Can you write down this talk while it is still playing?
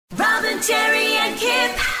Robin, Jerry and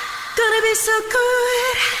Kip. Gonna be so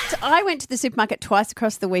good. I went to the supermarket twice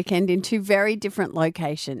across the weekend in two very different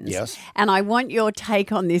locations. Yes. And I want your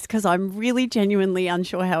take on this because I'm really genuinely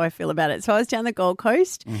unsure how I feel about it. So I was down the Gold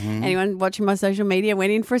Coast. Mm-hmm. Anyone watching my social media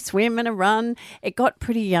went in for a swim and a run. It got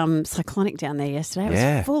pretty cyclonic down there yesterday. It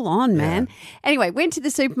was full on, man. Anyway, went to the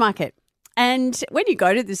supermarket. And when you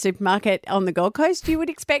go to the supermarket on the Gold Coast, you would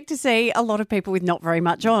expect to see a lot of people with not very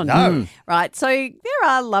much on. No. Right. So there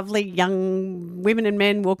are lovely young women and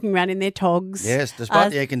men walking around in their togs. Yes,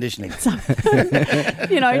 despite the air conditioning. Just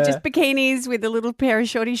bikinis with a little pair of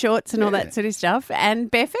shorty shorts and all that sort of stuff and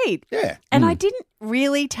bare feet. Yeah. And I didn't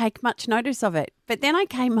really take much notice of it. But then I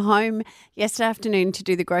came home yesterday afternoon to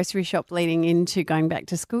do the grocery shop leading into going back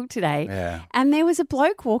to school today. Yeah. And there was a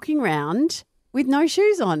bloke walking around with no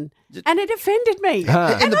shoes on. And it offended me. In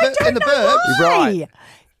And the I don't in the know burbs? why. Right.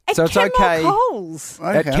 At So it's Kenmore okay. Coles.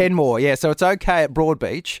 At Okay. Kenmore, yeah. So it's okay at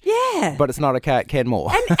Broadbeach, Yeah. but it's not okay at Kenmore.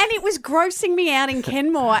 And it was grossing me out in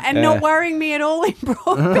Kenmore and not worrying me at all in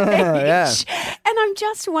Broadbeach. And I'm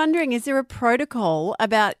just wondering, is there a protocol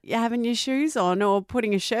about having your shoes on or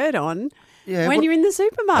putting a shirt on Yeah, when well- you're in the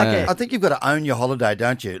supermarket? I think you've got to own your holiday,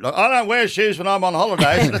 don't you? Like, I don't wear shoes when I'm on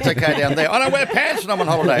holidays. That's okay down there. I don't wear pants when I'm on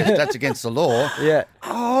holidays. That's against the law. Yeah.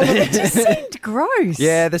 Oh, it just seemed gross.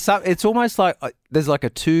 Yeah, there's some. It's almost like there's like a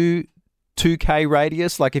 2K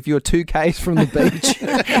radius. Like if you're 2Ks from the beach,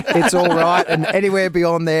 it's all right. And anywhere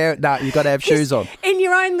beyond there, you've got to have shoes on. In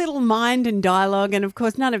your own little mind and dialogue, and of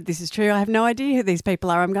course none of this is true. I have no idea who these people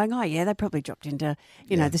are. I'm going, oh yeah, they probably dropped into,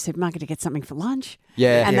 the supermarket to get something for lunch.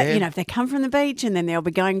 Yeah. And Yeah. That, if they come from the beach and then they'll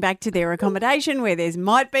be going back to their accommodation where there's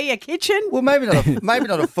might be a kitchen. Well, maybe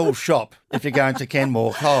not a full shop if you're going to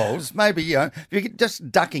Kenmore Coles. Maybe, if you're just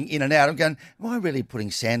ducking in and out. I'm going, am I really putting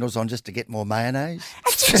sandals on just to get more mayonnaise?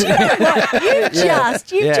 Do you know what?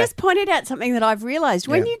 You've Yeah. just pointed out something that I've realised.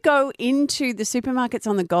 When Yeah. you go into the supermarkets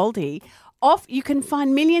on the Goldie, you can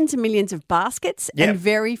find millions and millions of baskets Yep. and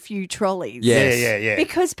very few trolleys. Yes. Yeah.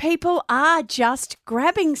 Because people are just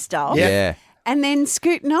grabbing stuff Yeah. and then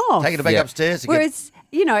scooting off. Taking it back Yeah. upstairs. Whereas,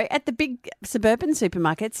 at the big suburban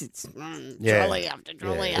supermarkets, it's Yeah. trolley after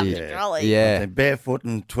trolley after trolley. Yeah. barefoot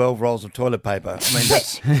and 12 rolls of toilet paper. I mean,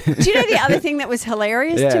 that's... Do you know the other thing that was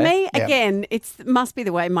hilarious to Yeah. me? Yeah. Again, it must be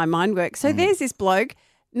the way my mind works. So there's this bloke,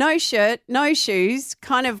 no shirt, no shoes,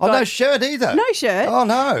 kind of Oh, got no shirt either. no shirt. Oh,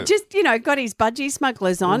 no. Just, got his budgie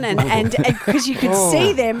smugglers on and because you could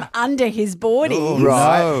see them under his boardie. Oh,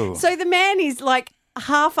 Right. no. So the man is like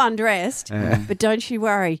half undressed, but don't you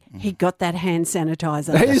worry, he got that hand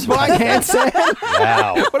sanitizer. He's buying hand sanitizer.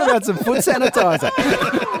 Wow. What about some foot sanitizer?